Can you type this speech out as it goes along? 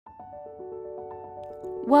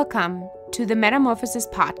Welcome to the Metamorphosis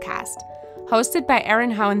Podcast, hosted by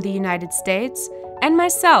Aaron Howe in the United States and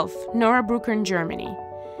myself, Nora in Germany.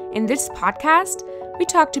 In this podcast, we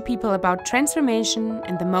talk to people about transformation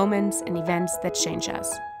and the moments and events that change us.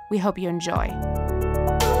 We hope you enjoy.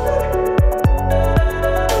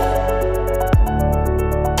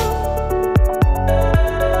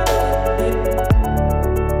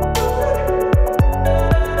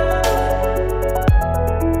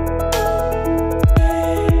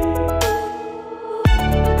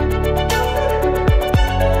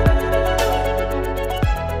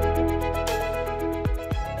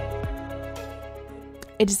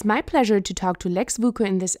 It is my pleasure to talk to Leks Vucko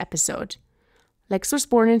in this episode. Leks was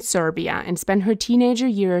born in Serbia and spent her teenager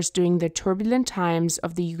years during the turbulent times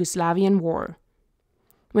of the Yugoslavian war.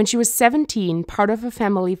 When she was 17, part of her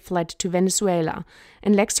family fled to Venezuela,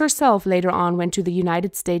 and Leks herself later on went to the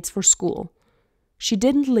United States for school. She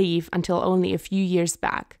didn't leave until only a few years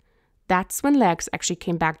back. That's when Leks actually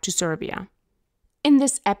came back to Serbia. In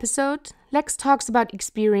this episode, Leks talks about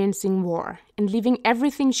experiencing war and leaving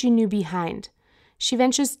everything she knew behind. She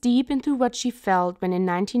ventures deep into what she felt when in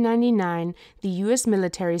 1999 the US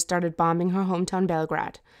military started bombing her hometown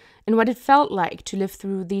Belgrad, and what it felt like to live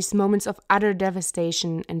through these moments of utter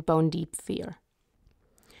devastation and bone-deep fear.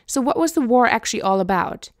 So what was the war actually all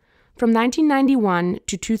about? From 1991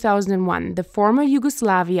 to 2001, the former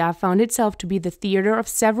Yugoslavia found itself to be the theater of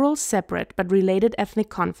several separate but related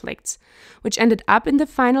ethnic conflicts, which ended up in the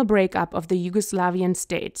final breakup of the Yugoslavian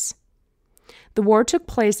states. The war took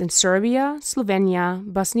place in Serbia, Slovenia,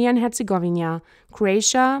 Bosnia and Herzegovina,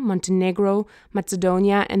 Croatia, Montenegro,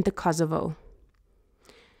 Macedonia, and the Kosovo.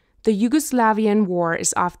 The Yugoslavian War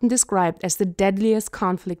is often described as the deadliest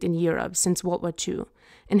conflict in Europe since World War II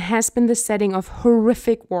and has been the setting of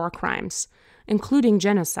horrific war crimes, including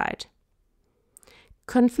genocide.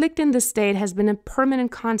 Conflict in the state has been a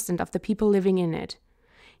permanent constant of the people living in it.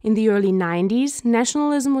 In the early 90s,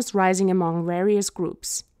 nationalism was rising among various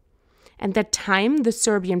groups. At that time, the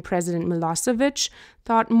Serbian president Milosevic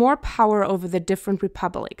thought more power over the different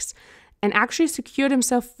republics and actually secured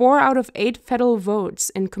himself 4 out of 8 federal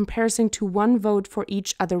votes in comparison to 1 vote for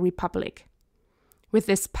each other republic. With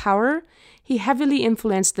this power, he heavily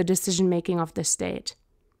influenced the decision-making of the state.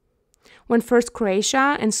 When first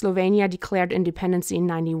Croatia and Slovenia declared independence in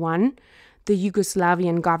 1991, the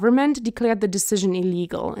Yugoslavian government declared the decision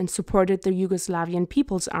illegal and supported the Yugoslavian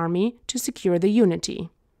People's Army to secure the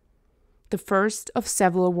unity. The first of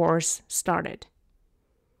several wars started.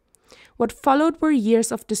 What followed were years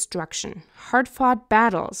of destruction, hard-fought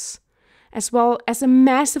battles, as well as a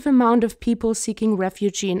massive amount of people seeking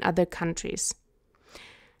refuge in other countries.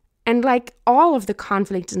 And like all of the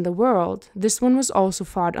conflicts in the world, this one was also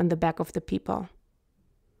fought on the back of the people.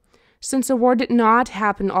 Since the war did not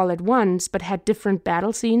happen all at once, but had different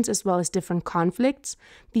battle scenes as well as different conflicts,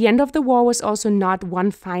 the end of the war was also not one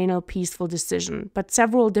final peaceful decision, but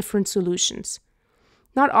several different solutions.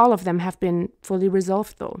 Not all of them have been fully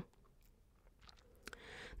resolved, though.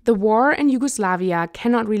 The war in Yugoslavia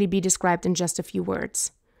cannot really be described in just a few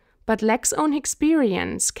words, but Leks' own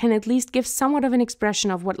experience can at least give somewhat of an expression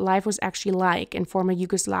of what life was actually like in former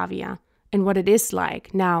Yugoslavia and what it is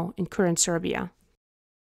like now in current Serbia.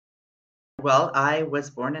 Well, I was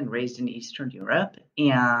born and raised in Eastern Europe,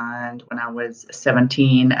 and when I was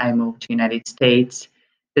 17, I moved to the United States.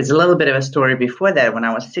 There's a little bit of a story before that. When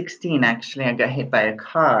I was 16, actually, I got hit by a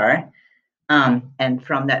car, and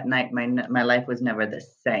from that night, my life was never the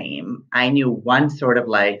same. I knew one kind of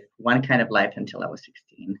life until I was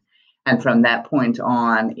 16, and from that point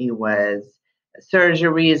on, it was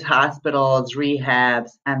surgeries, hospitals,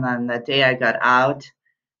 rehabs, and then the day I got out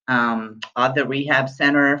of the rehab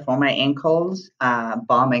center for my ankles,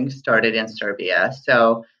 bombing started in Serbia.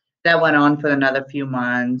 So that went on for another few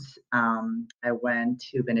months. I went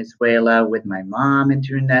to Venezuela with my mom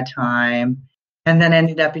during that time, and then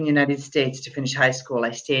ended up in the United States to finish high school.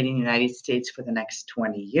 I stayed in the United States for the next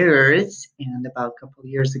 20 years, and about a couple of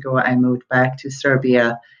years ago, I moved back to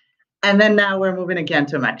Serbia. And then now we're moving again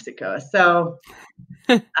to Mexico. So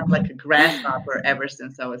I'm like a grasshopper ever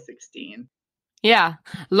since I was 16. Yeah,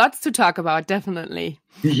 lots to talk about, definitely.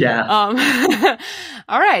 Yeah.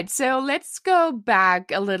 All right, so let's go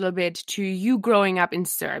back a little bit to you growing up in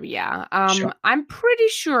Serbia. Sure. I'm pretty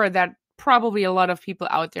sure that probably a lot of people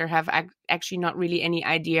out there have actually not really any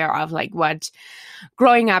idea of like what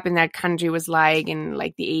growing up in that country was like in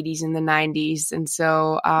like the 80s and the 90s. And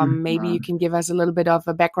so maybe you can give us a little bit of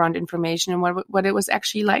a background information on what it was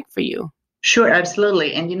actually like for you. Sure,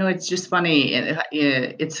 absolutely. And, it's just funny.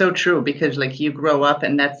 It's so true because like you grow up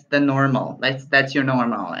and that's the normal. That's your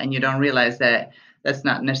normal. And you don't realize that That's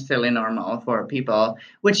not necessarily normal for people,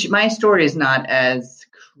 which my story is not as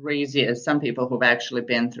crazy as some people who've actually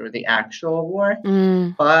been through the actual war.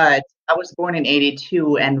 Mm, But I was born in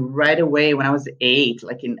 82, and right away when I was 8,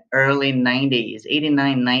 like in early 90s,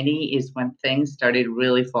 89, 90 is when things started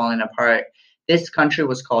really falling apart. This country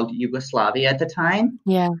was called Yugoslavia at the time,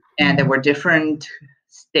 yeah. and there were different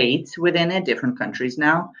states within it, different countries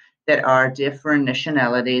now, that are different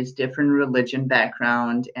nationalities, different religion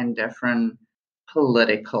background, and different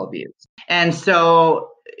political views. And so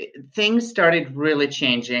things started really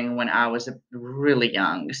changing when I was really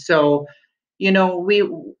young. So, we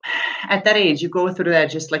at that age, you go through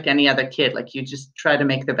that just like any other kid. Like you just try to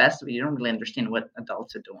make the best of it. You don't really understand what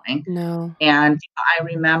adults are doing. No. And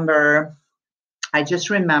I just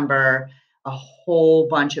remember a whole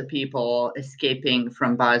bunch of people escaping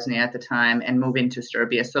from Bosnia at the time and moving to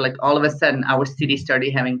Serbia. So like all of a sudden our city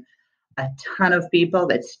started having a ton of people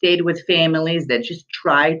that stayed with families that just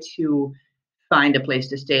tried to find a place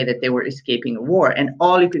to stay, that they were escaping a war. And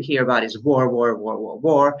all you could hear about is war, war, war, war,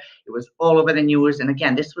 war. It was all over the news. And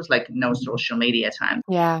again, this was like no social media time.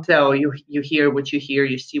 Yeah. So you hear what you hear,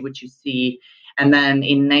 you see what you see. And then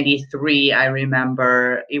in 93, I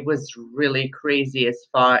remember it was really crazy as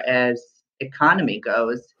far as economy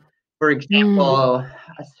goes. For example,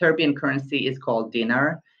 a Serbian currency is called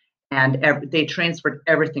dinar, and they transferred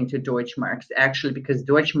everything to Deutschmarks, actually, because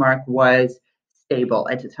Deutschmark was stable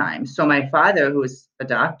at the time. So my father, who was a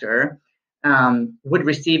doctor, would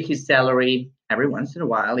receive his salary every once in a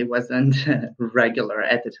while. It wasn't regular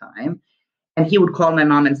at the time. And he would call my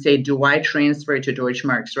mom and say, do I transfer to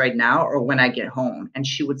Deutschmarks right now or when I get home? And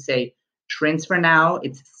she would say, transfer now.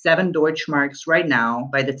 It's 7 Deutschmarks right now.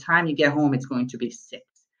 By the time you get home, it's going to be 6.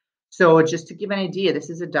 So just to give an idea, this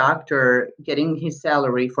is a doctor getting his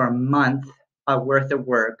salary for a month worth of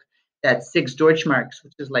work. That's 6 Deutschmarks,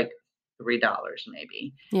 which is like $3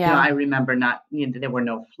 maybe. Yeah. I remember there were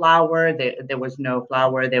no flour. There was no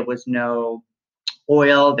flour. There was no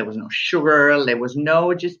oil, there was no sugar, there was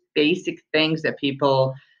no just basic things that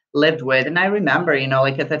people lived with. And I remember,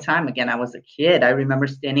 like at the time, again, I was a kid. I remember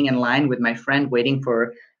standing in line with my friend waiting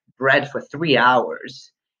for bread for 3 hours.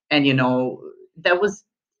 And, that was,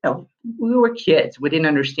 we were kids. We didn't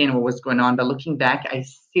understand what was going on. But looking back, I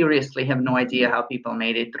seriously have no idea how people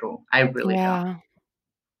made it through. I really don't.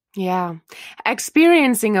 Yeah.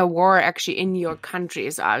 Experiencing a war actually in your country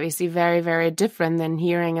is obviously very, very different than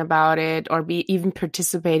hearing about it or even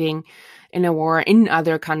participating in a war in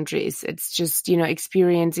other countries. It's just,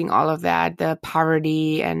 experiencing all of that, the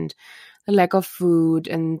poverty and the lack of food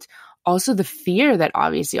and also the fear that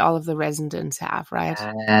obviously all of the residents have, right?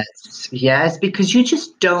 Yes, because you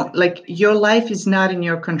just don't, like, your life is not in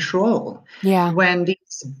your control. Yeah. When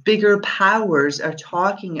these bigger powers are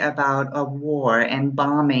talking about a war and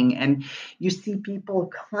bombing, and you see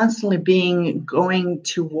people constantly going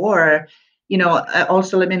to war,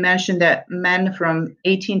 also let me mention that men from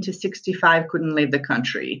 18 to 65 couldn't leave the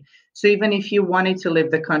country. So even if you wanted to leave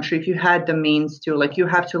the country, if you had the means to, like, you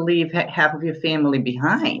have to leave half of your family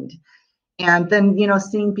behind. And then,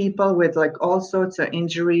 seeing people with like all sorts of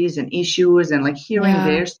injuries and issues and like hearing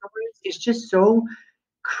their stories is just so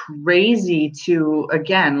crazy to,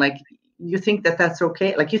 again, like you think that that's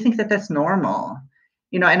okay. Like you think that that's normal,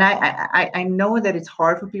 and I know that it's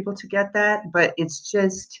hard for people to get that, but it's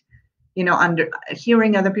just,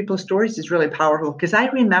 hearing other people's stories is really powerful. Because I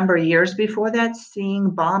remember years before that seeing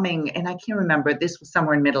bombing, and I can't remember, this was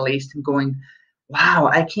somewhere in Middle East, and going, wow,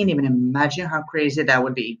 I can't even imagine how crazy that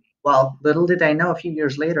would be. Well, little did I know, a few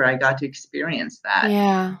years later, I got to experience that.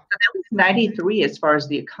 Yeah. So that was 93 as far as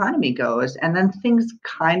the economy goes. And then things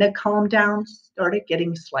kind of calmed down, started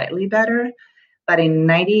getting slightly better. But in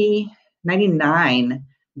 99,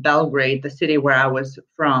 Belgrade, the city where I was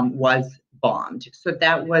from, was bombed. So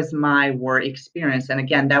that was my war experience. And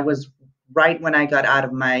again, that was right when I got out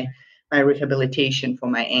of my rehabilitation for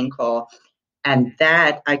my ankle. And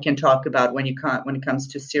that I can talk about when it comes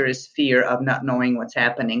to serious fear of not knowing what's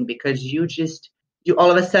happening, because you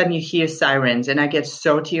all of a sudden you hear sirens, and I get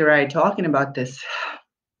so teary-eyed talking about this.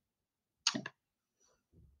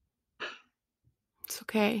 It's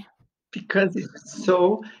okay. Because it's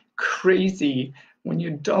so crazy when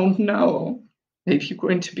you don't know if you're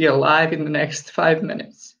going to be alive in the next 5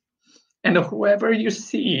 minutes. And whoever you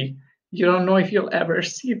see, you don't know if you'll ever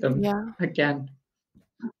see them again.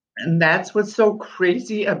 And that's what's so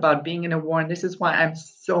crazy about being in a war. And this is why I'm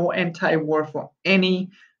so anti-war for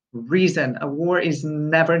any reason. A war is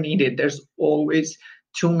never needed. There's always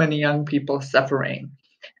too many young people suffering.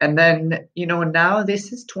 And then, now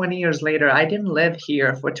this is 20 years later. I didn't live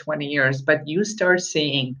here for 20 years, but you start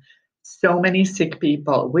seeing so many sick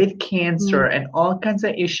people with cancer and all kinds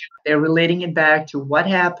of issues. They're relating it back to what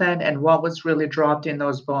happened and what was really dropped in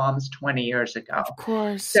those bombs 20 years ago. Of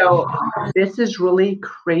course. So this is really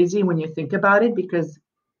crazy when you think about it, because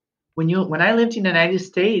when I lived in the United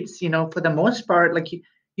States, for the most part, like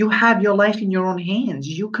you have your life in your own hands.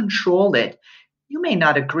 You control it. You may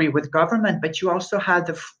not agree with government, but you also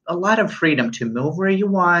have a lot of freedom to move where you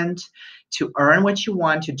want, to earn what you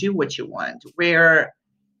want, to do what you want, where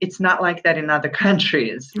it's not like that in other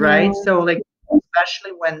countries, right? No. So like,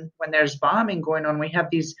 especially when there's bombing going on, we have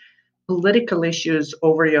these political issues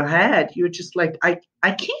over your head. You're just like, I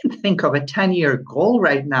can't think of a 10-year goal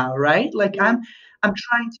right now, right? Like I'm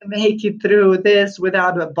trying to make it through this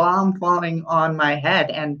without a bomb falling on my head.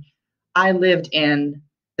 And I lived in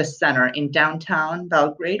the center in downtown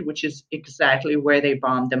Belgrade, which is exactly where they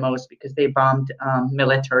bombed the most, because they bombed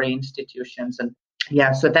military institutions. And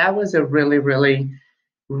yeah, so that was a really, really,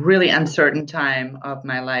 really uncertain time of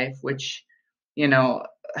my life, which,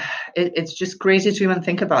 it's just crazy to even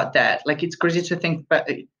think about that. Like, it's crazy to think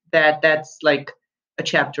that that's like a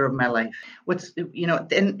chapter of my life.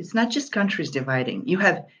 And it's not just countries dividing. You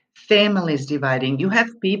have families dividing. You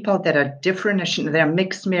have people that are different. They're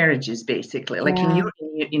mixed marriages, basically. Like in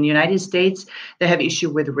the United States, they have issue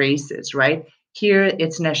with races, right? Here,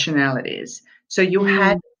 it's nationalities. So you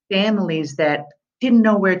had families that didn't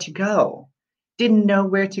know where to go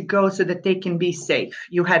so that they can be safe.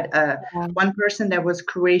 You had one person that was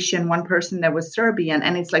Croatian, one person that was Serbian,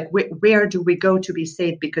 and it's like, where do we go to be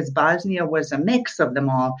safe? Because Bosnia was a mix of them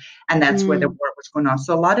all, and that's where the war was going on.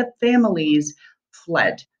 So a lot of families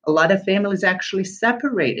fled. A lot of families actually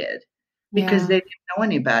separated because they didn't know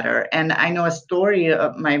any better. And I know a story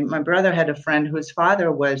of my brother had a friend whose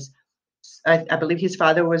father was, I believe his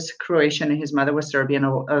father was Croatian and his mother was Serbian,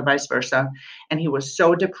 or vice versa. And he was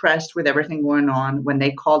so depressed with everything going on. When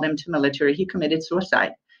they called him to military, he committed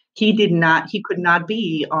suicide. He could not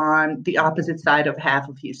be on the opposite side of half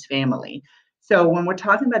of his family. So when we're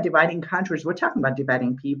talking about dividing countries, we're talking about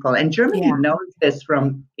dividing people. And Germany knows this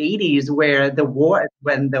from 80s,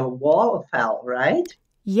 when the wall fell, right?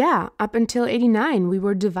 Yeah, up until 89, we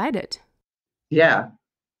were divided. Yeah.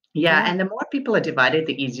 Yeah, and the more people are divided,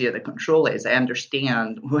 the easier the control is. I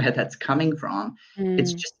understand where that's coming from.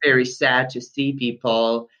 It's just very sad to see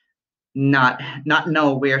people not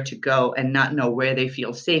know where to go and not know where they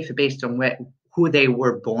feel safe based on who they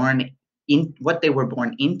were born in, what they were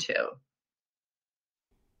born into.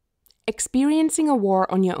 Experiencing a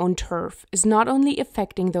war on your own turf is not only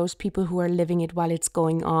affecting those people who are living it while it's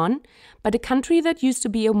going on, but a country that used to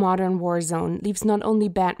be a modern war zone leaves not only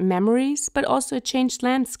bad memories, but also a changed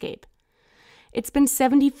landscape. It's been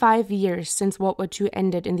 75 years since World War II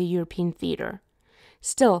ended in the European theater.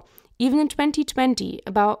 Still, even in 2020,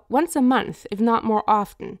 about once a month, if not more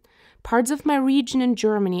often, parts of my region in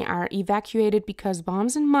Germany are evacuated because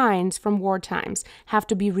bombs and mines from war times have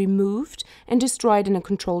to be removed and destroyed in a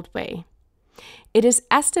controlled way. It is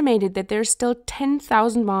estimated that there are still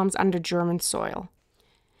 10,000 bombs under German soil.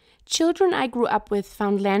 Children I grew up with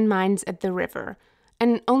found landmines at the river,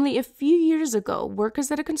 and only a few years ago,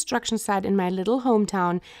 workers at a construction site in my little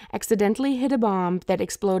hometown accidentally hit a bomb that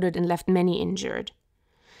exploded and left many injured.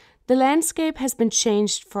 The landscape has been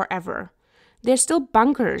changed forever. There are still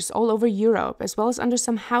bunkers all over Europe, as well as under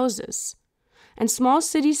some houses. And small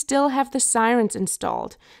cities still have the sirens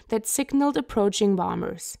installed that signaled approaching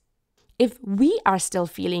bombers. If we are still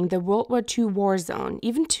feeling the World War II war zone,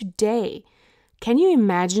 even today, can you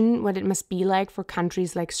imagine what it must be like for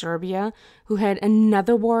countries like Serbia, who had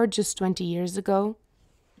another war just 20 years ago?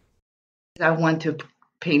 I want to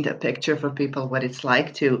paint a picture for people what it's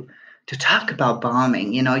like to talk about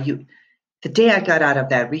bombing. The day I got out of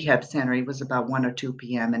that rehab center, it was about 1 or 2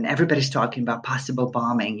 p.m. and everybody's talking about possible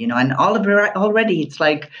bombing, and already it's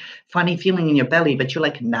like funny feeling in your belly, but you're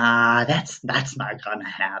like, nah, that's not gonna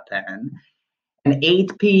happen. And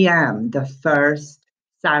 8 p.m., the first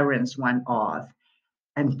sirens went off,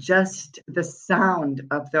 and just the sound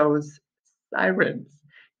of those sirens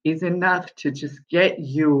is enough to just get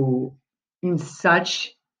you in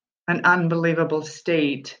such an unbelievable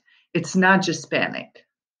state. It's not just panic.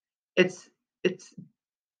 It's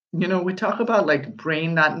we talk about like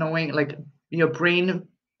brain not knowing, like your brain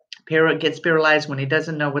gets paralyzed when it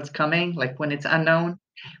doesn't know what's coming, like when it's unknown.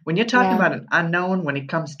 When you're talking about an unknown, when it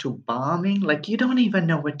comes to bombing, like you don't even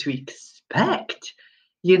know what to expect,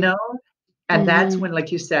 And that's when,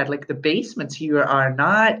 like you said, like the basements here are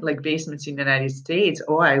not like basements in the United States.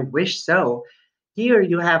 Oh, I wish so. Here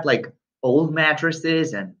you have like old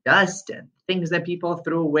mattresses and dust and things that people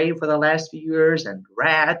threw away for the last few years and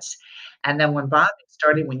rats. And then when bombing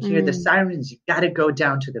started, when you hear the Mm. sirens, you got to go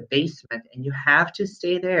down to the basement and you have to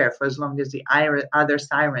stay there for as long as the other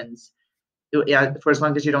sirens, for as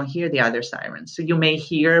long as you don't hear the other sirens. So you may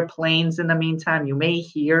hear planes in the meantime, you may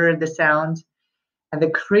hear the sound. And the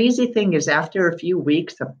crazy thing is, after a few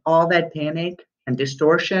weeks of all that panic and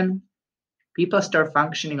distortion, people start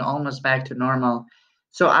functioning almost back to normal.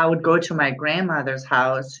 So I would go to my grandmother's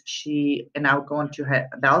house, and I would go into her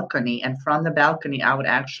balcony, and from the balcony, I would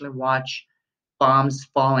actually watch bombs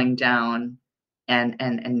falling down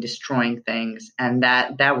and destroying things. And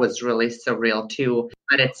that was really surreal too.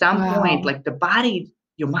 But at some point, Wow. like the body,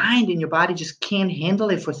 your mind and your body just can't handle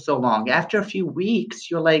it for so long. After a few weeks,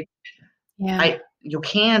 you're like, Yeah. you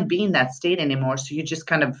can't be in that state anymore. So you just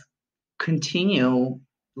kind of continue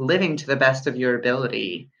living to the best of your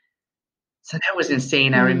ability. So that was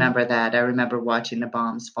insane. I Mm. remember that. I remember watching the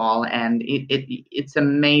bombs fall, and it's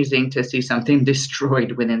amazing to see something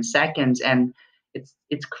destroyed within seconds. And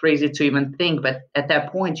it's crazy to even think, but at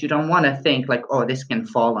that point, you don't want to think like, oh, this can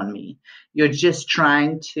fall on me. You're just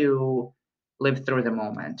trying to live through the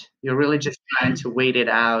moment. You're really just trying to wait it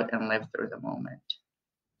out and live through the moment.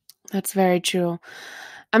 That's very true.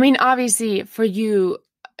 I mean, obviously, for you,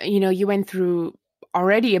 you went through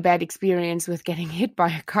already a bad experience with getting hit by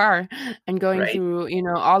a car and going Right. through,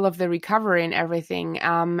 all of the recovery and everything.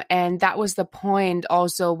 And that was the point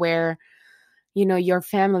also where, your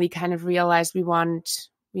family kind of realized we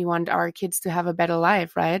want our kids to have a better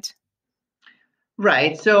life, right?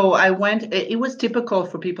 Right. So I went, it was typical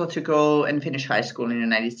for people to go and finish high school in the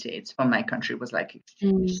United States. From my country was like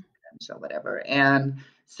exchange Mm. students or whatever. And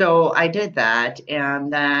so I did that.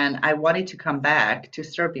 And then I wanted to come back to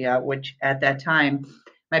Serbia, which at that time,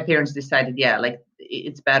 my parents decided, yeah, like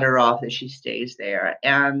it's better off that she stays there.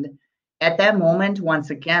 And at that moment,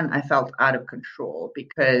 once again, I felt out of control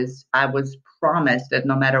because I was promised that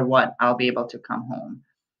no matter what, I'll be able to come home.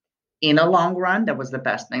 In a long run, that was the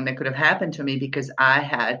best thing that could have happened to me because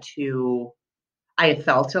I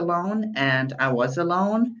felt alone and I was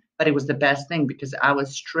alone, but it was the best thing because I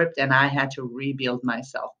was stripped and I had to rebuild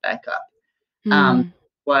myself back up. Um, Mm.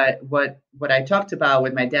 what I talked about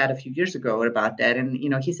with my dad a few years ago about that, and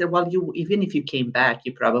he said, well, you even if you came back,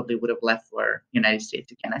 you probably would have left for United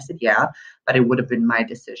States again. I said, yeah, but it would have been my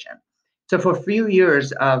decision. So for a few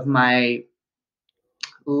years of my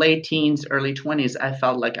late teens, early 20s, I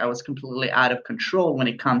felt like I was completely out of control when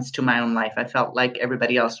it comes to my own life. I felt like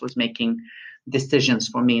everybody else was making decisions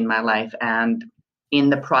for me in my life. And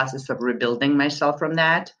in the process of rebuilding myself from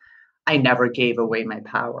that, I never gave away my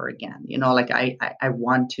power again. Like I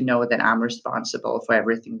want to know that I'm responsible for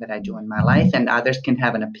everything that I do in my life, and others can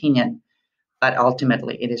have an opinion, but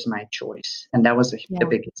ultimately it is my choice. And that was the Yeah.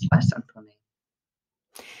 biggest lesson for me.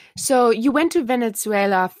 So you went to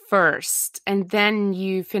Venezuela first, and then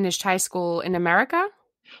you finished high school in America?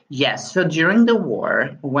 Yes. So during the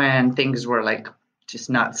war, when things were like just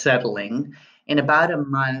not settling, in about a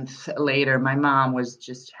month later, my mom was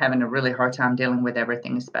just having a really hard time dealing with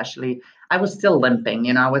everything, especially I was still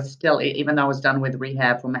limping. I was still, even though I was done with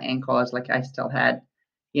rehab for my ankle, I was like, I still had,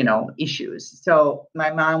 issues. So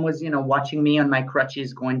my mom was, watching me on my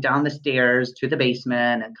crutches going down the stairs to the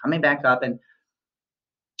basement and coming back up. And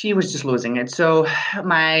she was just losing it. So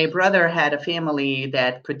my brother had a family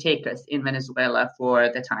that could take us in Venezuela for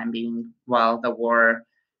the time being while the war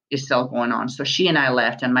is still going on. So she and I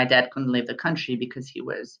left, and my dad couldn't leave the country because he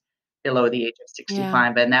was below the age of Yeah.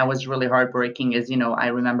 65. And that was really heartbreaking. I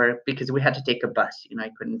remember because we had to take a bus. I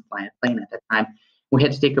couldn't fly a plane at that time. We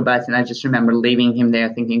had to take a bus, and I just remember leaving him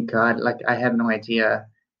there thinking, God, like I have no idea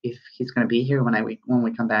if he's going to be here when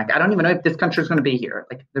we come back. I don't even know if this country is going to be here,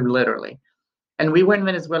 like literally. And we were in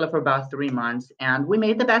Venezuela for about 3 months, and we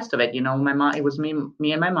made the best of it. My mom, it was me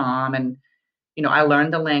and my mom, and I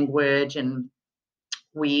learned the language, and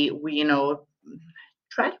we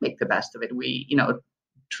tried to make the best of it. We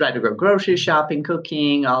tried to go grocery shopping,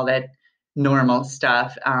 cooking, all that normal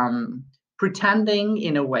stuff, pretending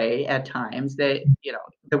in a way at times that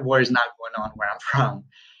the war is not going on where I'm from.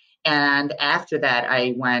 And after that,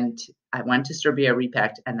 I went to Serbia,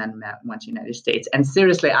 repacked, and then went to United States. And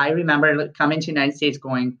seriously, I remember coming to United States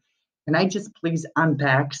going, can I just please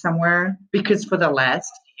unpack somewhere? Because for the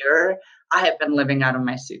last year, I have been living out of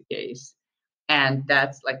my suitcase. And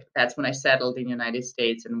that's when I settled in the United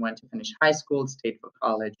States and went to finish high school, stayed for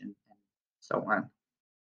college, and so on.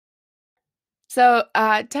 So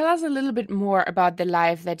tell us a little bit more about the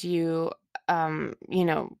life that you,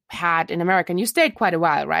 had in America. And you stayed quite a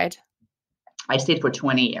while, right? I stayed for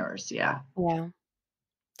 20 years, yeah. Yeah.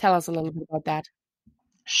 Tell us a little bit about that.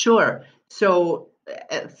 Sure. So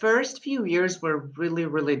first few years were really,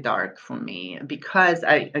 really dark for me because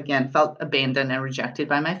I, again, felt abandoned and rejected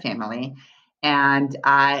by my family. And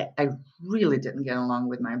I really didn't get along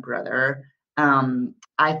with my brother.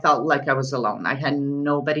 I felt like I was alone. I had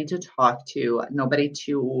nobody to talk to, nobody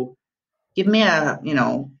to give me a,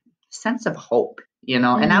 sense of hope, and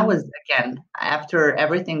I was, again, after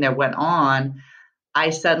everything that went on,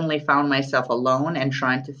 I suddenly found myself alone and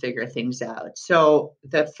trying to figure things out. So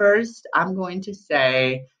the first, I'm going to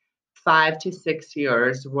say, 5 to 6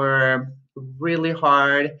 years were really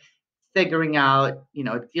hard figuring out,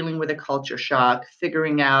 dealing with a culture shock,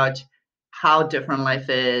 figuring out how different life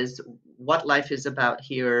is, what life is about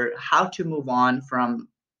here, how to move on from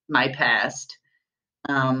my past.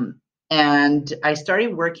 And I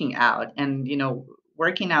started working out, and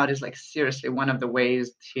working out is like seriously one of the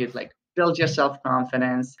ways to like build your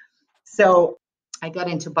self-confidence. So I got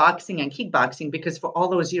into boxing and kickboxing because for all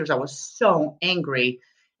those years I was so angry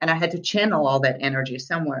and I had to channel all that energy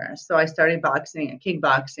somewhere. So I started boxing and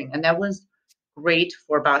kickboxing, and that was great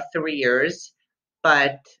for about 3 years.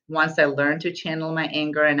 But once I learned to channel my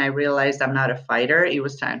anger and I realized I'm not a fighter, it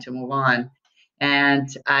was time to move on. And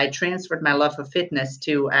I transferred my love of fitness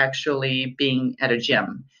to actually being at a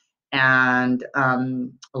gym, and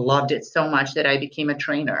loved it so much that I became a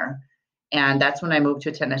trainer. And that's when I moved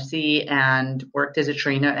to Tennessee and worked as a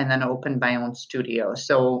trainer and then opened my own studio.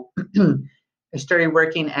 So I started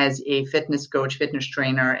working as a fitness coach, fitness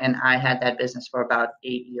trainer, and I had that business for about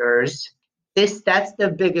 8 years. That's the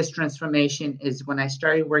biggest transformation, is when I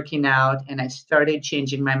started working out and I started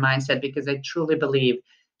changing my mindset, because I truly believe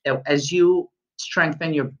that as you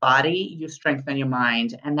strengthen your body, you strengthen your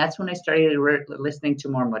mind. And that's when I started listening to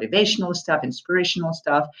more motivational stuff, inspirational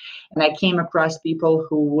stuff. And I came across people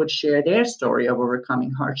who would share their story of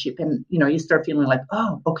overcoming hardship. And, you start feeling like,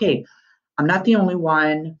 oh, okay, I'm not the only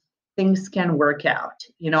one. Things can work out,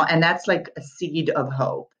 and that's like a seed of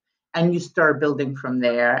hope. And you start building from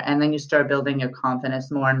there. And then you start building your confidence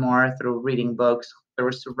more and more through reading books,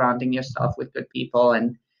 through surrounding yourself with good people.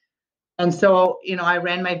 And so, I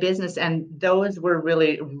ran my business, and those were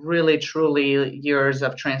really, really, truly years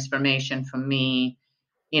of transformation for me.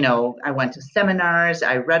 I went to seminars,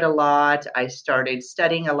 I read a lot, I started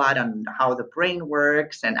studying a lot on how the brain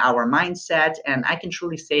works and our mindset. And I can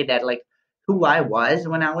truly say that, like, who I was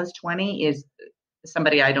when I was 20 is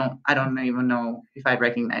somebody I don't even know if I'd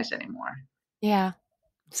recognize anymore. Yeah,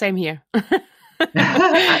 same here.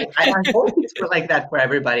 I hope it's like that for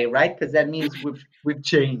everybody, right? Because that means we've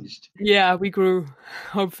changed. Yeah, we grew,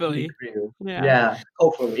 hopefully. We grew. Yeah,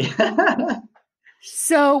 hopefully.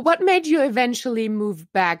 So what made you eventually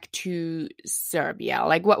move back to Serbia?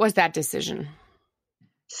 Like, what was that decision?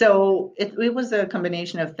 So it was a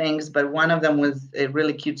combination of things, but one of them was a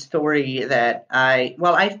really cute story that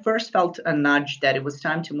I first felt a nudge that it was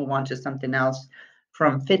time to move on to something else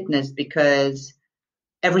from fitness, because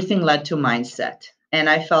everything led to mindset. And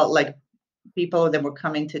I felt like people that were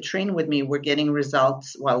coming to train with me were getting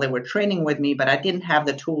results while they were training with me, but I didn't have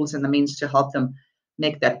the tools and the means to help them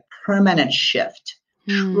make that permanent shift,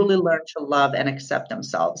 truly learn to love and accept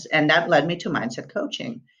themselves. And that led me to mindset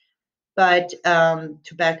coaching. But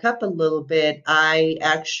to back up a little bit, I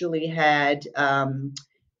actually had,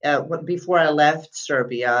 before I left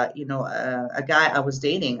Serbia, a guy I was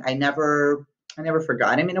dating. I never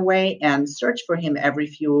forgot him in a way, and searched for him every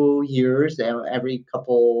few years, every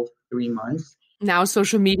 3 months. Now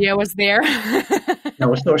social media was there.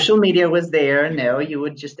 No, social media was there. No, you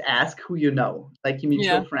would just ask who you know, like your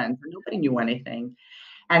mutual friends. And nobody knew anything.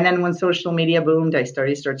 And then when social media boomed, I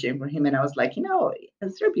started searching for him, and I was like,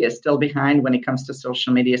 Serbia is still behind when it comes to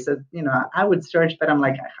social media. So, I would search, but I'm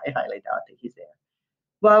like, I highly doubt that he's there.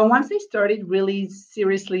 Well, once I started really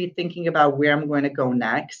seriously thinking about where I'm going to go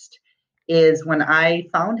next is when I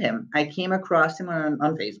found him. I came across him on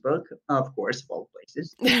Facebook, of course, of all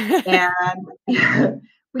places. And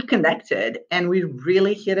we connected, and we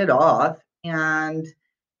really hit it off. And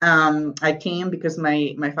I came because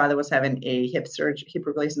my father was having a hip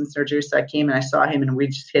replacement surgery. So I came and I saw him, and we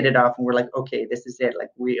just hit it off, and we're like, okay, this is it.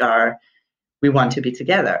 Like, we want to be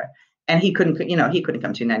together. And he couldn't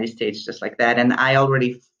come to the United States just like that. And I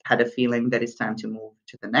already had a feeling that it's time to move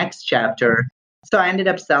to the next chapter. So I ended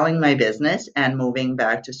up selling my business and moving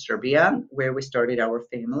back to Serbia, where we started our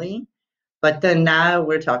family. But then now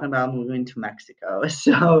we're talking about moving to Mexico.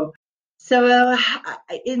 So it's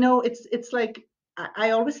like, I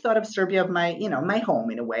always thought of Serbia of my home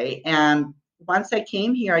in a way. And once I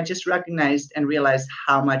came here, I just recognized and realized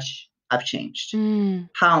how much I've changed,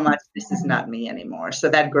 how much this is not me anymore. So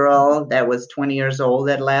that girl that was 20 years old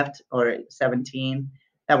that left, or 17,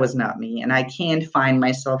 that was not me. And I can't find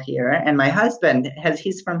myself here. And my husband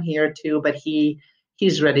he's from here too, but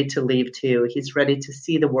he's ready to leave too. He's ready to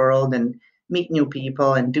see the world and meet new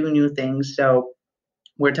people and do new things. So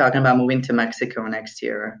we're talking about moving to Mexico next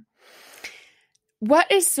year.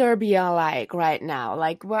 What is Serbia like right now?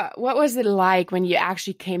 Like, what was it like when you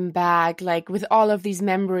actually came back, like with all of these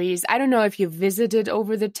memories? I don't know if you visited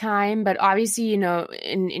over the time, but obviously, you know,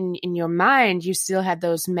 in your mind, you still had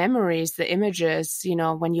those memories, the images, you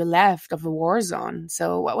know, when you left of the war zone.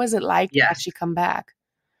 So what was it like to actually come back?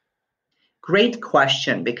 Great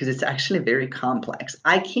question, because it's actually very complex.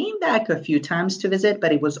 I came back a few times to visit,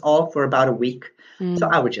 but it was all for about a week. So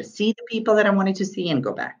I would just see the people that I wanted to see and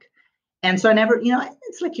go back. And so I never, you know,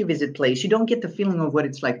 it's like you visit place. You don't get the feeling of what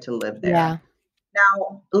it's like to live there. Yeah.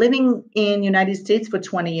 Now, living in United States for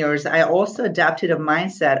 20 years, I also adapted a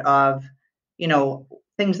mindset of, you know,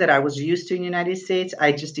 things that I was used to in the United States.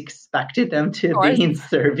 I just expected them to be in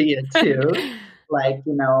Serbia too. Like,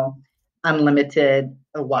 you know, unlimited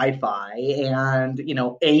Wi-Fi and, you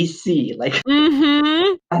know, AC. Like,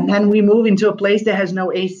 and then we move into a place that has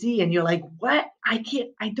no AC, and you're like, what?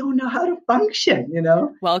 I don't know how to function, you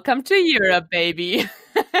know? Welcome to Europe, baby.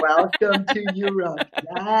 Welcome to Europe.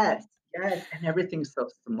 Yes. And everything's so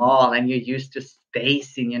small, and you're used to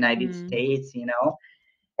space in the United States, you know?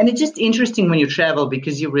 And it's just interesting when you travel,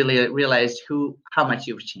 because you really realize how much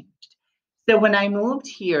you've changed. So when I moved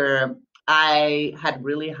here, I had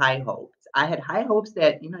really high hopes. I had high hopes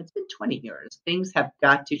that, you know, it's been 20 years. Things have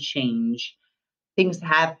got to change. Things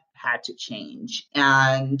have had to change.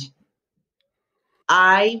 And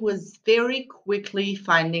I was very quickly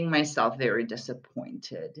finding myself very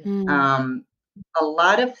disappointed. A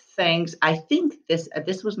lot of things, I think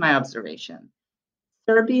this was my observation.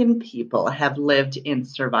 Serbian people have lived in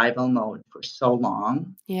survival mode for so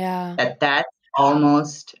long that that's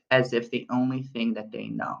almost as if the only thing that they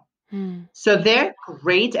know. So they're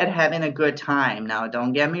great at having a good time. Now,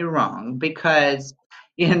 don't get me wrong, because,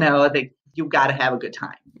 you know, you got to have a good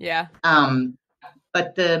time. Yeah.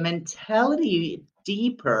 But the mentality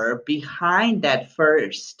deeper behind that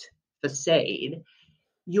first facade,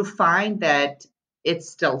 you find that it's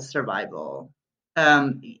still survival.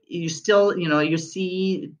 You still, you know, you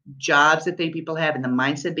see jobs that people have and the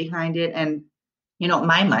mindset behind it. And, you know,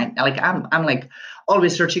 my mind, like I'm like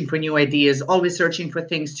always searching for new ideas, always searching for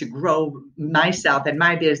things to grow myself and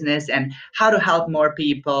my business and how to help more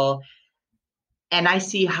people. And I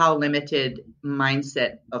see how limited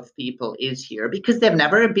mindset of people is here, because they've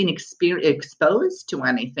never been exposed to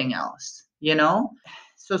anything else, you know?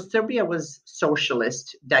 So Serbia was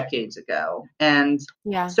socialist decades ago, and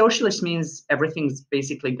socialist means everything's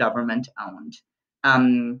basically government owned.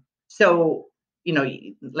 So, you know,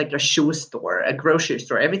 like a shoe store, a grocery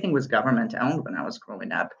store, everything was government owned when I was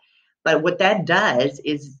growing up. But what that does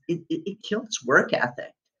is it kills work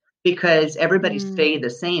ethic, because everybody stay the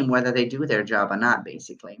same whether they do their job or not,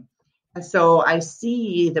 basically. And so I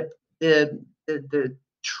see the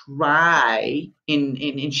try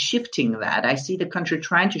in shifting that. I see the country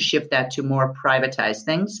trying to shift that to more privatized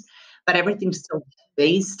things, but everything's still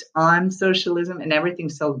based on socialism and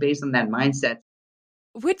everything's still based on that mindset.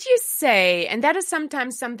 Would you say, and that is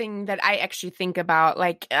sometimes something that I actually think about,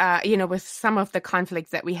 like, you know, with some of the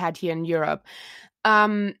conflicts that we had here in Europe,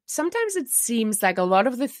 sometimes it seems like a lot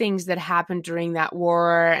of the things that happened during that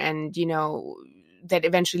war and, you know, that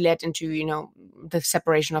eventually led into, you know, the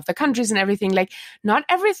separation of the countries and everything, like not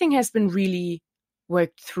everything has been really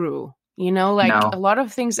worked through, you know, like a lot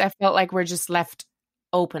of things I felt like were just left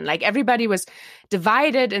open. Like everybody was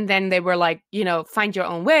divided, and then they were like, you know, find your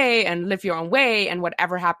own way and live your own way. And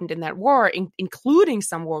whatever happened in that war, including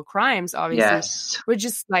some war crimes, obviously, were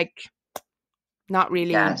just like not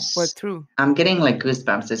really worked through. I'm getting like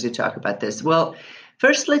goosebumps as you talk about this. Well,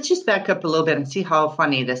 first, let's just back up a little bit and see how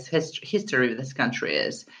funny this history of this country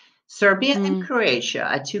is. Serbia and Croatia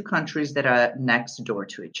are two countries that are next door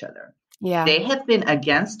to each other. Yeah. They have been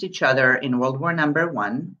against each other in World War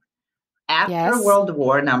I. After World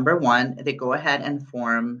War I, they go ahead and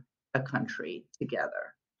form a country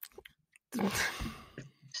together.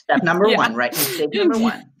 Step number one, right? Mistake number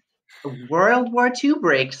one. World War II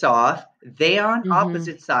breaks off. They are on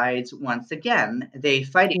opposite sides once again. They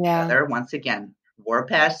fight each other once again. War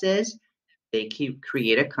passes. They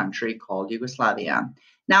create a country called Yugoslavia.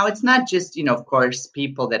 Now, it's not just, you know, of course,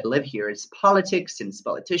 people that live here. It's politics and it's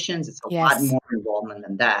politicians. It's a lot more involvement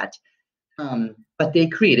than that. But they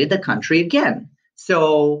created the country again.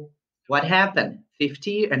 So what happened?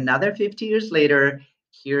 Another 50 years later,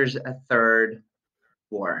 here's a third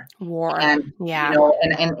war. And you know,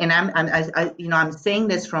 and I'm saying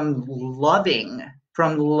this from loving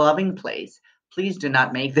place. please do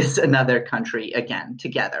not make this another country again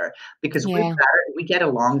together, because Yeah. we get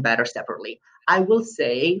along better separately. I will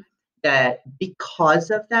say that because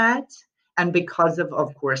of that, and because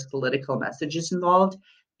of course, political messages involved,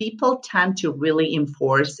 people tend to really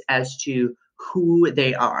enforce as to who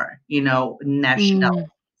they are, national. Mm,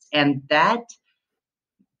 And that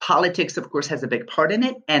politics, of course, has a big part in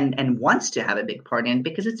it, and wants to have a big part in it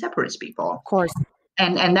because it separates people. of course.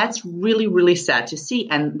 And that's really, really sad to see.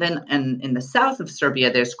 And then in the south of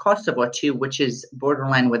Serbia, there's Kosovo too, which is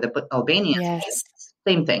borderline with the Albanians. Yes.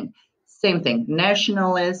 Same thing. Same thing.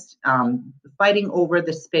 Nationalists, fighting over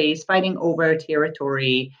the space, fighting over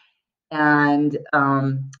territory, and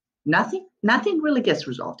nothing really gets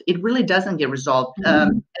resolved. It really doesn't get resolved.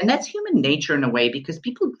 And that's human nature in a way, because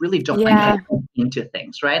people really don't Yeah. like getting into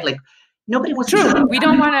things, right? Like nobody wants True. to. We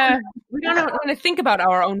don't want to think about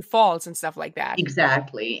our own faults and stuff like that.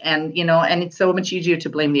 Exactly. And and it's so much easier to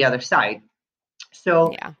blame the other side.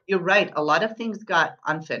 So Yeah. you're right. A lot of things got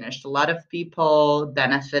unfinished. A lot of people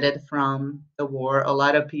benefited from the war. A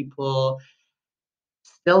lot of people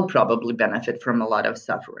still probably benefit from a lot of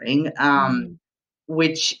suffering, Mhm.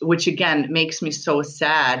 which again makes me so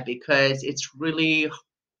sad, because it's really,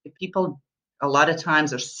 people a lot of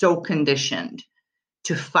times are so conditioned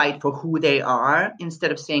to fight for who they are,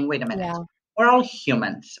 instead of saying, wait a minute, Yeah. we're all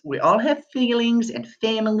humans. We all have feelings and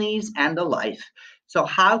families and a life. So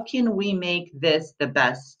how can we make this the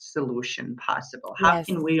best solution possible? How Yes.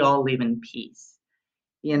 can we all live in peace?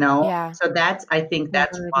 Yeah. So I think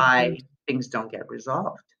that's 100%. why things don't get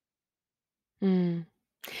resolved. Mm.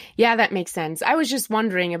 Yeah, that makes sense. I was just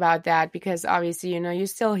wondering about that because obviously, you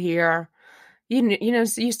still hear,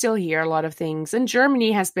 you still hear a lot of things. And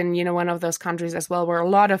Germany has been, one of those countries as well where a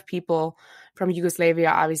lot of people from Yugoslavia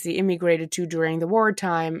obviously immigrated to during the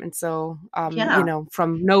wartime. And so, Yeah.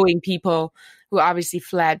 from knowing people who obviously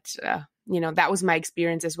fled, that was my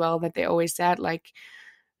experience as well, that they always said like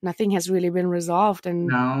nothing has really been resolved and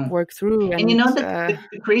No. worked through. And And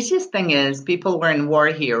the craziest thing is, people were in war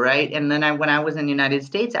here, right? And then when I was in the United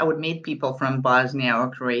States, I would meet people from Bosnia or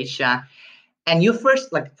Croatia. And you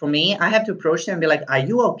first, like for me, I have to approach them and be like, are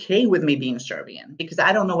you okay with me being Serbian? Because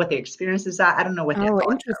I don't know what their experiences are. I don't know what their oh,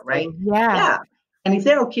 thoughts are, right? interesting. Yeah. Yeah. And if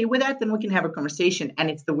they're okay with that, then we can have a conversation. And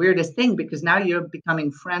it's the weirdest thing, because now you're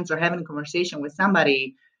becoming friends or having a conversation with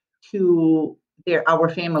somebody who our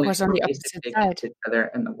families Was on were the opposite basically side. against each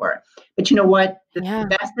other in the war. But you know what? The Yeah.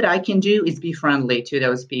 best that I can do is be friendly to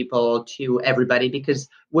those people, to everybody, because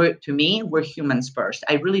we're humans first.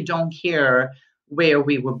 I really don't care where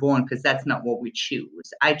we were born, because that's not what we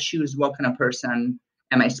choose. I choose what kind of person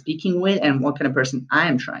am I speaking with and what kind of person I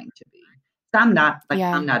am trying to be. So I'm not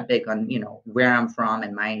Yeah. big on, where I'm from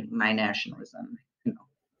and my nationalism.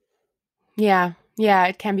 Yeah. Yeah.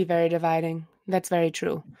 It can be very dividing. That's very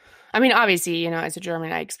true. I mean, obviously, as a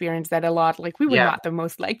German, I experienced that a lot. Like, we were Yeah. not the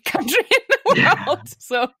most liked country in the world.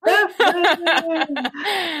 So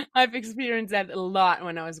I've experienced that a lot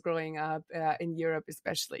when I was growing up in Europe,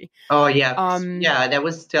 especially. Oh yeah. Yeah, that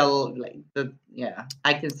was still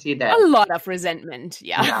I can see that. A lot of resentment.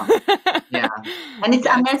 Yeah. Yeah. And it's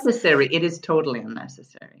Yes. unnecessary. It is totally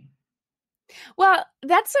unnecessary. Well,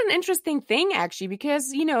 that's an interesting thing, actually,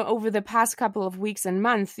 because, over the past couple of weeks and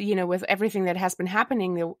months, with everything that has been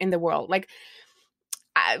happening in the world, like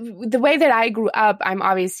the way that I grew up, I'm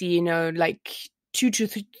obviously, like 2 to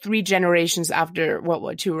 3 generations after World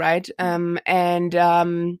War II, right?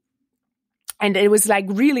 And it was like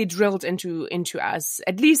really drilled into us,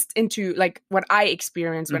 at least into like what I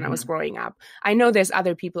experienced when I was growing up. I know there's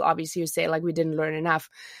other people obviously who say like we didn't learn enough,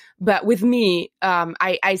 but with me,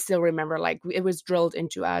 I still remember like it was drilled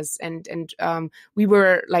into us, and we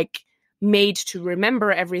were like made to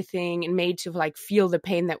remember everything and made to like feel the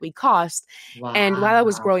pain that we caused. Wow. And while I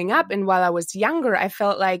was growing up and while I was younger, I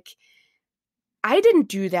felt like I didn't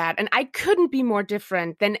do that, and I couldn't be more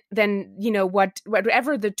different than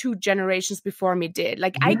whatever the 2 generations before me did.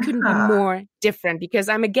 Like I couldn't be more different because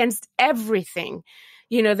I'm against everything,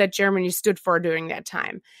 that Germany stood for during that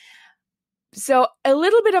time. So a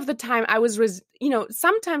little bit of the time I was,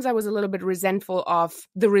 sometimes I was a little bit resentful of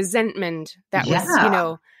the resentment that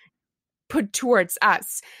was, put towards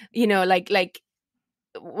us, like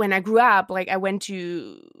when I grew up, like I went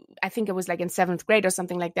to, I think it was like in 7th grade or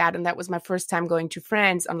something like that. And that was my first time going to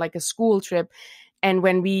France on like a school trip. And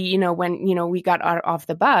when we got out of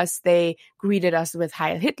the bus, they greeted us with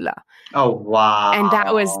Heil Hitler. Oh, wow. And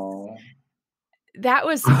that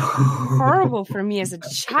was horrible for me as a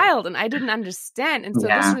child. And I didn't understand. And so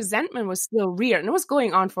this resentment was still real, and it was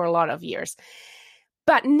going on for a lot of years.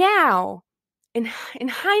 But now in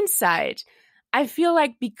hindsight, I feel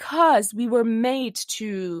like because we were made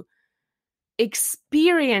to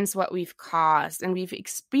experienced what we've caused and we've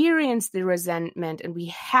experienced the resentment and we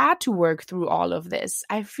had to work through all of this,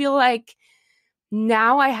 I feel like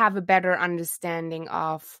now I have a better understanding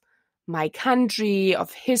of my country,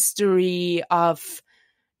 of history, of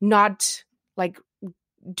not like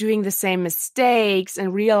doing the same mistakes,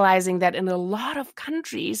 and realizing that in a lot of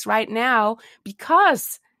countries right now,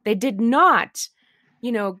 because they did not,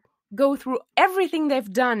 go through everything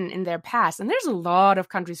they've done in their past. And there's a lot of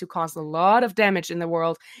countries who caused a lot of damage in the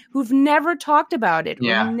world who've never talked about it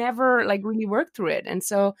or never like really worked through it. And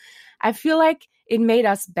so I feel like it made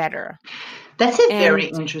us better. That's a very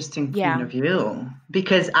interesting point of view,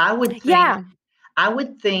 because I would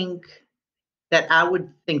think that I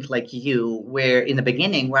would think like you, where in the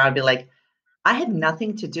beginning, where I'd be like, I had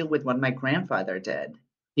nothing to do with what my grandfather did,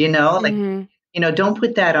 don't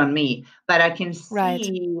put that on me. But I can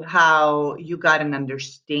see how you got an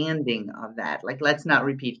understanding of that. Like, let's not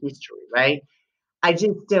repeat history, right? I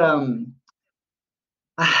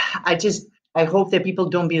hope that people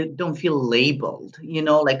don't feel labeled,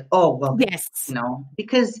 like, oh, well,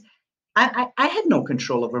 because I had no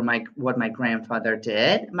control over what my grandfather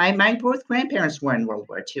did. My both grandparents were in World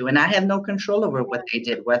War II, and I have no control over what they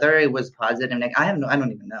did, whether it was positive. I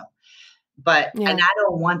don't even know. But and I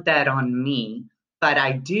don't want that on me. But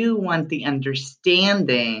I do want the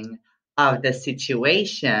understanding of the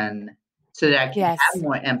situation so that I can have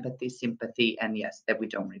more empathy, sympathy, and that we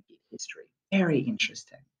don't repeat history. Very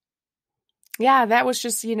interesting. Yeah, that was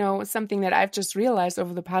just, something that I've just realized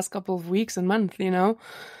over the past couple of weeks and months,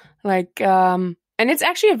 like, and it's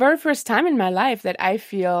actually a very first time in my life that I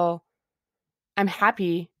feel I'm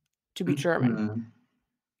happy to be German.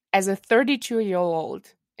 As a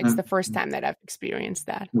 32-year-old, it's the first time that I've experienced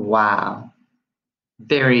that. Wow.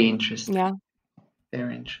 Very interesting. Yeah.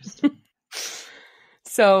 Very interesting.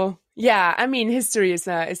 So, yeah, I mean, history is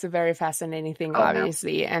a very fascinating thing,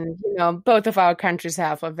 obviously. And, both of our countries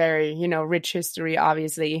have a very, rich history,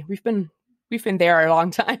 obviously. We've been there a long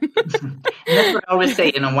time. And that's what I always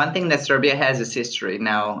say, one thing that Serbia has is history.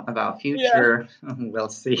 Now, about future, we'll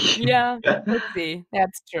see. Yeah, we'll see.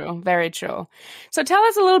 That's true. Very true. So tell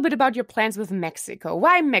us a little bit about your plans with Mexico.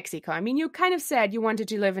 Why Mexico? I mean, you kind of said you wanted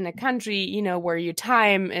to live in a country, where your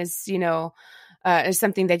time is, is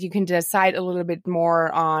something that you can decide a little bit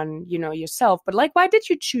more on, yourself. But like, why did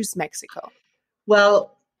you choose Mexico?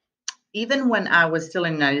 Well, even when I was still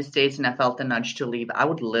in the United States and I felt the nudge to leave, I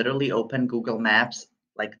would literally open Google Maps,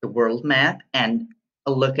 like the world map, and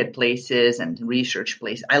look at places and research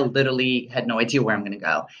places. I literally had no idea where I'm going to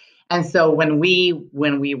go. And so when we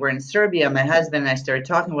were in Serbia, my husband and I started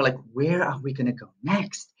talking, we're like, where are we going to go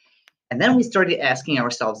next? And then we started asking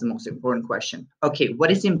ourselves the most important question. Okay,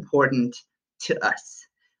 what is important to us,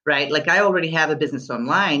 right? Like, I already have a business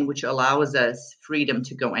online, which allows us freedom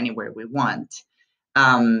to go anywhere we want.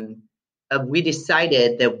 We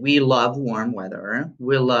decided that we love warm weather.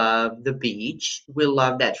 We love the beach. We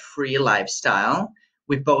love that free lifestyle.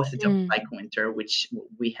 We both don't like winter, which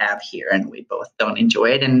we have here, and we both don't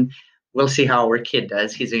enjoy it. And we'll see how our kid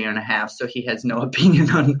does. He's 1.5 years, so he has no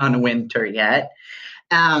opinion on winter yet.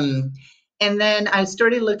 And then I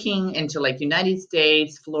started looking into like United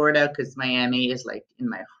States, Florida, because Miami is like in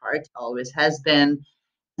my heart, always has been.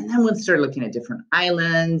 And then we'll start looking at different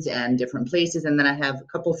islands and different places. And then I have a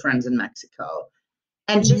couple friends in Mexico.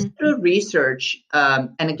 And just through research,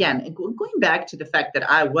 and again, going back to the fact that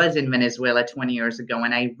I was in Venezuela 20 years ago,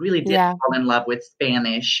 and I really did fall in love with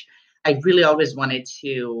Spanish. I really always wanted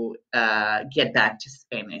to get back to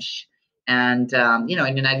Spanish. And, in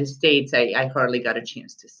the United States, I hardly got a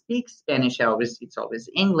chance to speak Spanish. It's always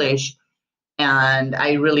English. And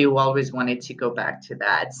I really always wanted to go back to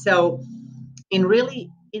that. So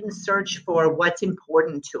in search for what's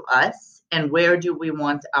important to us and where do we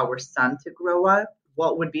want our son to grow up,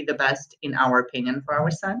 what would be the best, in our opinion, for our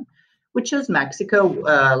son, we chose Mexico,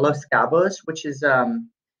 Los Cabos, which is a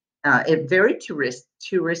very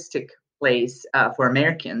touristic place for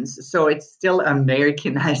Americans. So it's still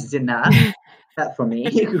Americanized enough for me,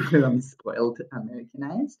 who I'm spoiled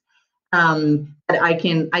Americanized.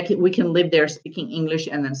 But we can live there speaking English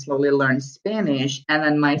and then slowly learn Spanish. And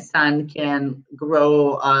then my son can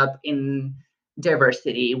grow up in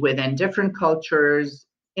diversity within different cultures,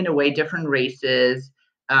 in a way, different races,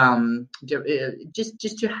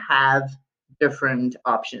 just to have different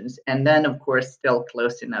options. And then, of course, still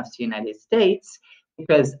close enough to the United States,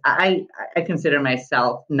 because I consider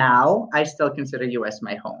myself now, I still consider U.S.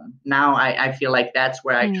 my home. Now I feel like that's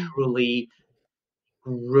where I truly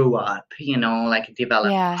grew up, like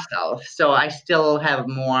developed myself. So I still have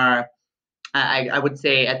more I would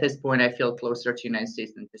say at this point, I feel closer to United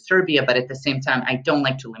States than to Serbia, but at the same time, I don't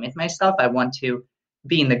like to limit myself. I want to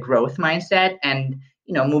be in the growth mindset, and,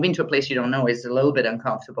 moving to a place you don't know is a little bit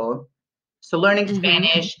uncomfortable. So learning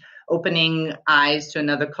Spanish, opening eyes to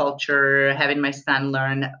another culture, having my son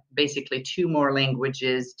learn basically 2 more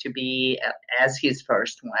languages to be as his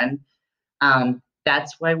first one.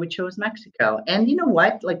 That's why we chose Mexico. And you know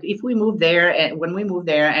what? Like, if we move there, and when we move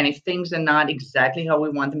there, and if things are not exactly how we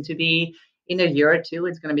want them to be, in a year or two,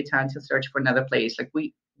 it's going to be time to search for another place. Like,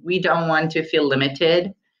 we don't want to feel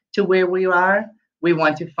limited to where we are. We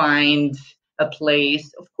want to find a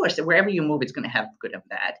place. Of course, wherever you move, it's going to have good and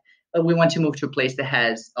bad. But we want to move to a place that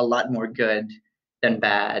has a lot more good than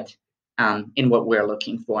bad in what we're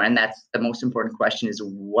looking for. And that's the most important question: is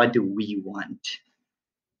what do we want?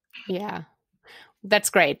 Yeah.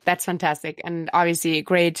 That's great. That's fantastic. And obviously a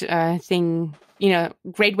great thing,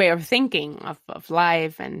 great way of thinking of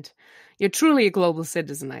life. And you're truly a global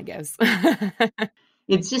citizen, I guess.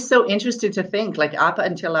 It's just so interesting to think, like, up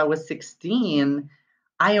until I was 16,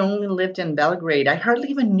 I only lived in Belgrade. I hardly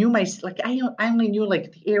even knew I only knew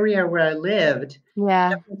like the area where I lived.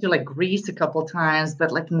 Yeah. I've been to like Greece a couple times,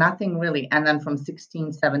 but like nothing really. And then from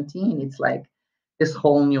 16, 17, it's like this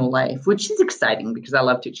whole new life, which is exciting because I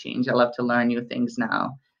love to change. I love to learn new things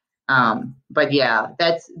now. But yeah,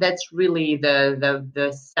 that's really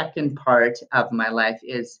the second part of my life,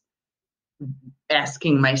 is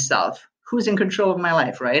asking myself, who's in control of my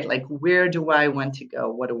life, right? Like, where do I want to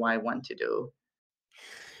go? What do I want to do?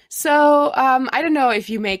 So I don't know if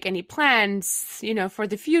you make any plans, for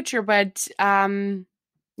the future, but yeah,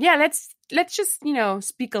 let's just,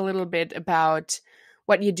 speak a little bit about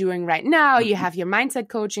what you're doing right now. You have your mindset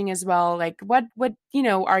coaching as well. Like, what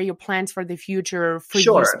are your plans for the future for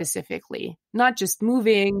you specifically? Not just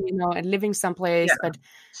moving, and living someplace, but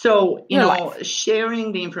so, life.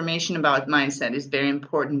 Sharing the information about mindset is very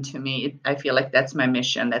important to me. I feel like that's my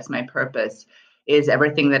mission. That's my purpose, is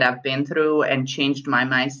everything that I've been through and changed my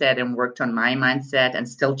mindset and worked on my mindset and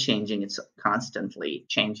still changing. It's constantly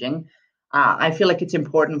changing. I feel like it's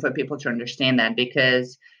important for people to understand that,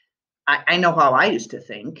 because I know how I used to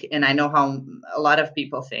think, and I know how a lot of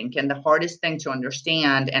people think. And the hardest thing to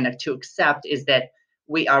understand and to accept is that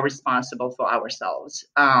we are responsible for ourselves.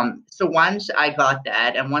 So once I got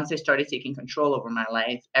that, and once I started taking control over my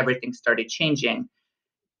life, everything started changing.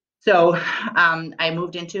 So I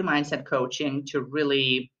moved into mindset coaching to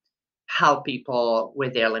really help people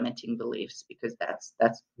with their limiting beliefs, because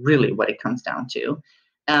that's really what it comes down to.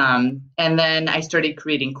 And then I started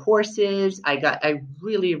creating courses. I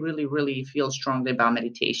really, really, really feel strongly about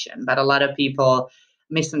meditation, but a lot of people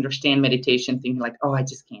misunderstand meditation, thinking like, oh, I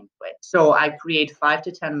just can't do it. So I create 5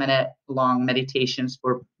 to 10 minute long meditations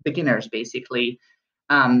for beginners, basically,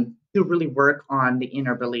 to really work on the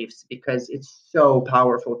inner beliefs, because it's so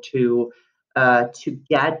powerful to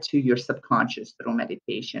get to your subconscious through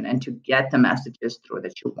meditation and to get the messages through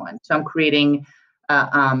that you want. So I'm creating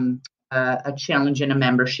a challenge and a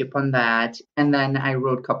membership on that. And then I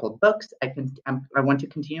wrote a couple of books. I want to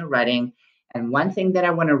continue writing. And one thing that I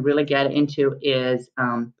want to really get into is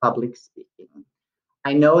public speaking.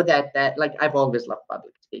 I know that like, I've always loved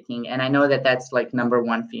public speaking, and I know that that's like number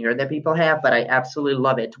one fear that people have, but I absolutely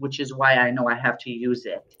love it, which is why I know I have to use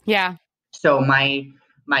it. Yeah. So my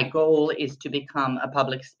goal is to become a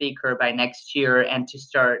public speaker by next year, and to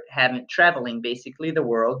start traveling basically the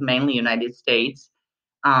world, mainly United States,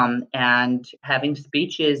 and having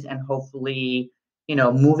speeches, and hopefully,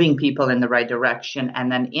 moving people in the right direction. And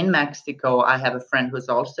then in Mexico, I have a friend who's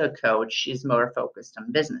also a coach. She's more focused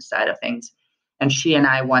on business side of things. And she and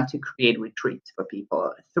I want to create retreats for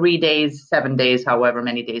people, 3 days, 7 days, however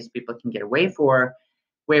many days people can get away for,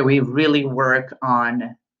 where we really work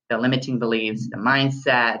on the limiting beliefs, the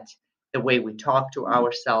mindset, the way we talk to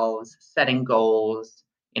ourselves, setting goals,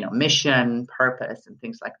 mission, purpose, and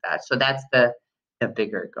things like that. So that's the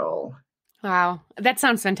bigger goal. Wow, that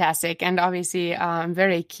sounds fantastic. And obviously, I'm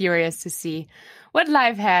very curious to see what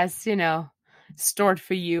life has, stored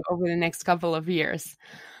for you over the next couple of years.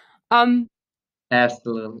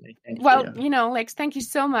 Absolutely. Thank you. Leks, thank you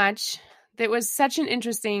so much. That was such an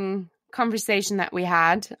interesting conversation that we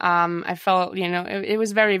had. I felt, it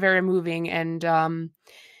was very, very moving. And,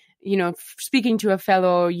 speaking to a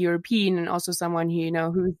fellow European, and also someone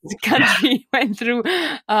who, whose country went through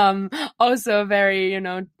also a very,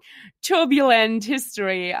 turbulent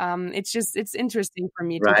history. It's interesting for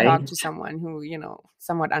me to talk to someone who,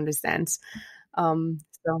 somewhat understands.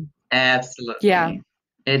 So absolutely. Yeah.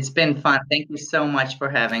 It's been fun. Thank you so much for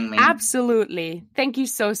having me. Absolutely. Thank you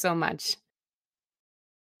so, so much.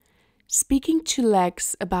 Speaking to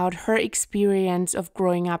Leks about her experience of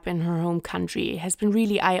growing up in her home country has been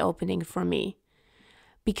really eye-opening for me,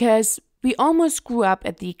 because we almost grew up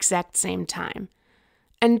at the exact same time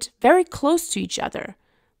and very close to each other,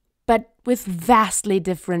 but with vastly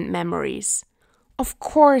different memories. Of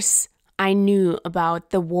course, I knew about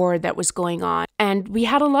the war that was going on, and we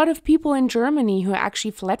had a lot of people in Germany who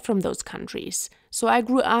actually fled from those countries. So I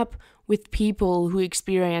grew up with people who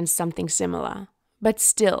experienced something similar. But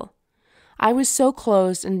still, I was so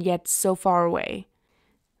close and yet so far away.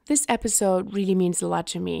 This episode really means a lot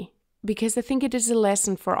to me, because I think it is a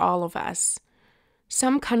lesson for all of us.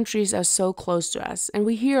 Some countries are so close to us, and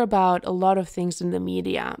we hear about a lot of things in the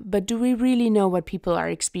media, but do we really know what people are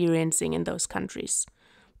experiencing in those countries?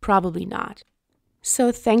 Probably not.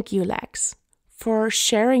 So thank you, Leks, for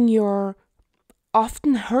sharing your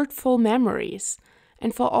often hurtful memories,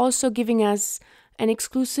 and for also giving us an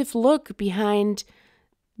exclusive look behind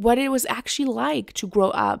what it was actually like to grow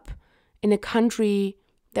up in a country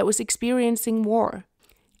that was experiencing war.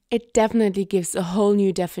 It definitely gives a whole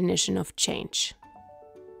new definition of change.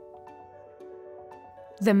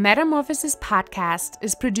 The Metamorphosis Podcast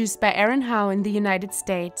is produced by Aaron Howe in the United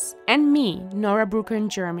States and me, Nora Brucker, in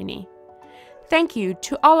Germany. Thank you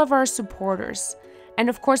to all of our supporters, and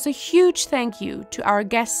of course a huge thank you to our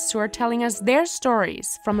guests who are telling us their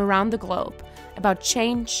stories from around the globe about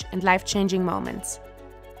change and life-changing moments.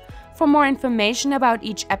 For more information about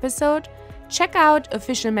each episode, check out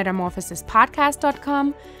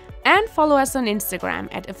officialmetamorphosispodcast.com and follow us on Instagram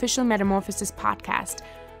at officialmetamorphosispodcast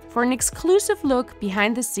for an exclusive look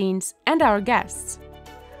behind the scenes and our guests.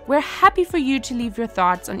 We're happy for you to leave your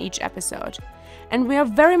thoughts on each episode, and we are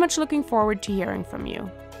very much looking forward to hearing from you.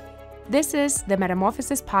 This is the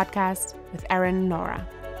Metamorphosis Podcast with Aaron and Nora.